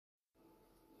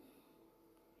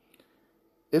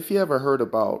If you ever heard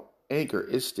about Anchor,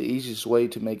 it's the easiest way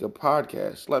to make a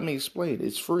podcast. Let me explain.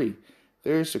 It's free.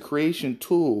 There's a creation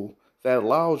tool that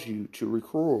allows you to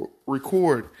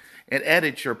record and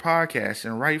edit your podcast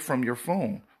and write from your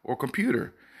phone or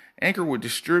computer. Anchor will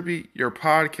distribute your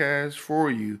podcast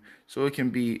for you so it can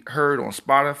be heard on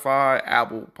Spotify,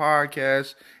 Apple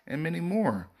Podcasts, and many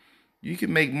more. You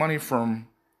can make money from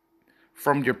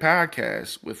your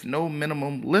podcast with no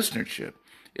minimum listenership.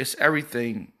 It's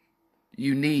everything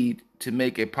you need to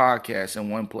make a podcast in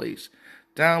one place.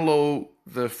 Download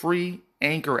the free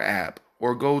Anchor app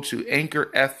or go to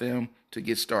Anchor FM to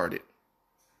get started.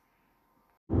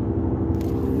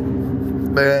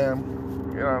 Man,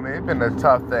 it's been a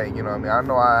tough thing, I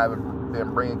know I haven't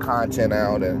been bringing content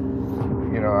out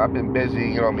and, I've been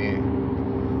busy, getting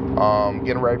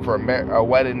ready for a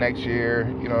wedding next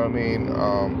year,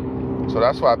 so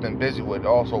that's what I've been busy with,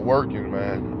 also working.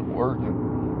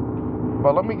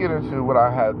 But let me get into what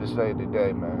I had to say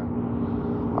today,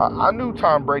 man. I knew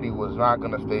Tom Brady was not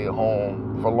going to stay at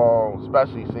home for long,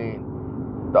 especially seeing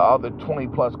the other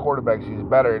 20-plus quarterbacks he's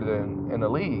better than in the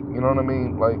league. You know what I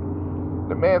mean? Like,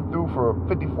 the man threw for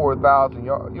 54,000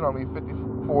 yards,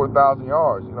 54,000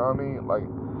 yards, like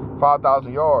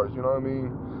 5,000 yards,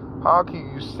 How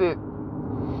can you sit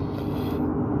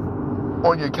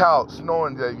on your couch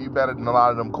knowing that you're better than a lot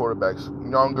of them quarterbacks?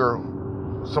 Younger,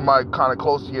 somebody kind of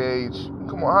close to your age.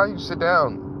 Come on, how you sit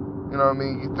down? You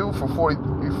threw for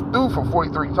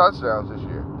 43 touchdowns this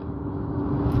year.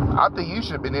 I think you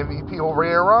should have been MVP over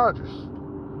Aaron Rodgers.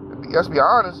 Let's be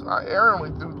honest, Aaron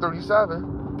only threw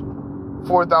 37,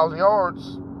 4,000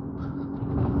 yards.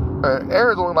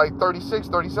 Aaron's only like 36,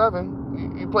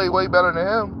 37. You played way better than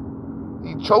him.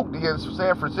 He choked against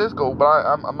San Francisco, but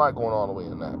I'm not going all the way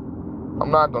in that.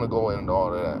 I'm not going to go into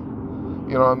all of that.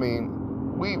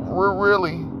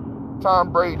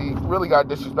 Tom Brady really got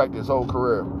disrespected his whole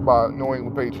career by New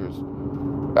England Patriots.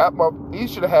 He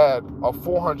should have had a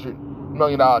 $400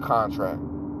 million contract.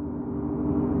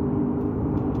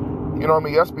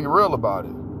 Let's be real about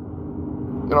it.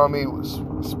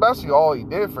 Especially all he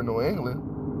did for New England.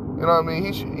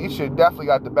 He should definitely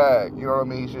got the bag. He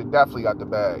should definitely got the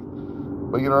bag.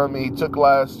 But he took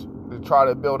less to try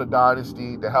to build a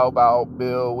dynasty to help out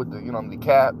Bill with the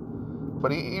cap.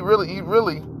 But he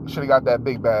really should have got that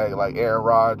big bag like Aaron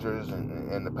Rodgers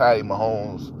and the Patty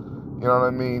Mahomes.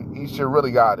 He should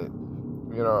really got it.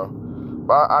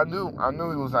 But I knew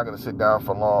he was not going to sit down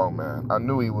for long, man. I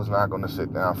knew he was not going to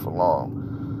sit down for long.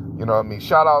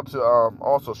 Shout out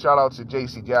to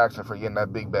J.C. Jackson for getting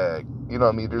that big bag.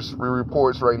 There's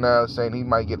reports right now saying he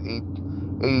might get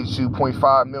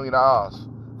 $82.5 million,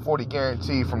 40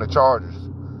 guaranteed from the Chargers.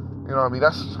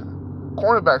 That's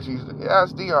cornerbacks.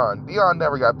 Ask Deion. Deion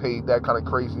never got paid that kind of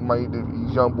crazy money that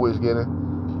these young boys getting.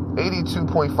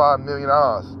 $82.5 million.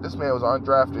 This man was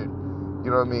undrafted.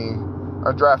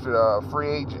 Undrafted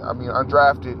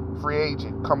free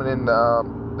agent coming in the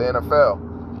NFL.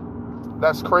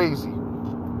 That's crazy.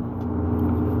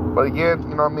 But again,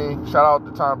 shout out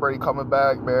to Tom Brady coming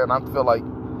back, man. I feel like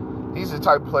he's the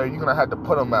type of player you're gonna have to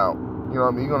put him out. He's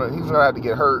gonna have to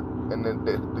get hurt, and then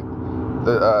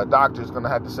the doctor's gonna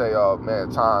have to say, "Oh man,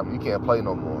 Tom, you can't play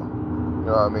no more."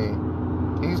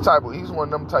 He's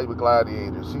one of them type of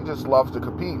gladiators. He just loves to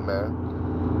compete, man.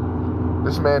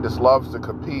 This man just loves to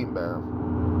compete, man.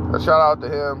 A shout out to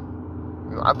him.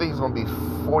 I think he's gonna be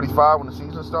 45 when the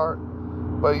season starts.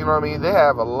 But they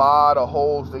have a lot of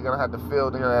holes they're gonna have to fill.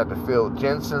 They're gonna have to fill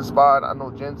Jensen's spot. I know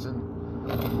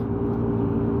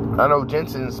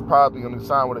Jensen's probably gonna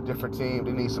sign with a different team.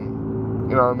 They need some,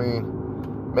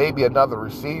 maybe another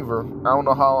receiver. I don't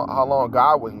know how long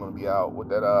Godwin's gonna be out with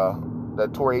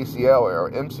that tore ACL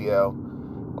or MCL.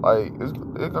 Like it's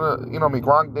gonna,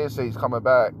 Gronk did say he's coming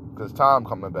back because Tom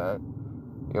coming back.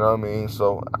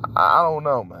 So I don't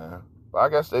know, man. But I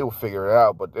guess they will figure it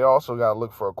out. But they also got to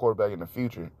look for a quarterback in the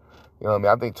future.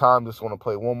 I think Tom just want to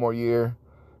play one more year,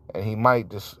 and he might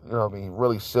just,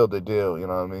 really seal the deal.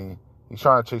 He's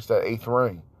trying to chase that 8th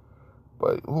ring.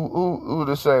 But who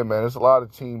to say, man? There's a lot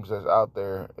of teams that's out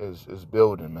there is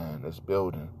building, man. It's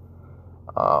building.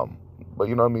 But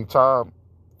Tom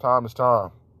is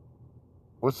Tom.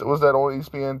 What's that on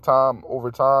ESPN? Tom over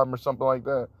time or something like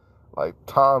that? Like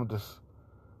Tom just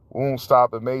won't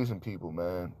stop amazing people,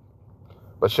 man.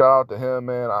 But shout out to him,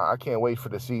 man. I can't wait for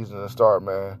the season to start,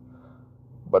 man.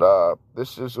 But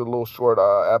this is a little short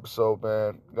episode,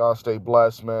 man. Y'all stay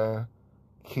blessed, man.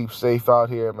 Keep safe out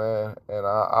here, man. And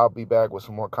I'll be back with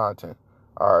some more content.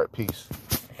 All right, peace.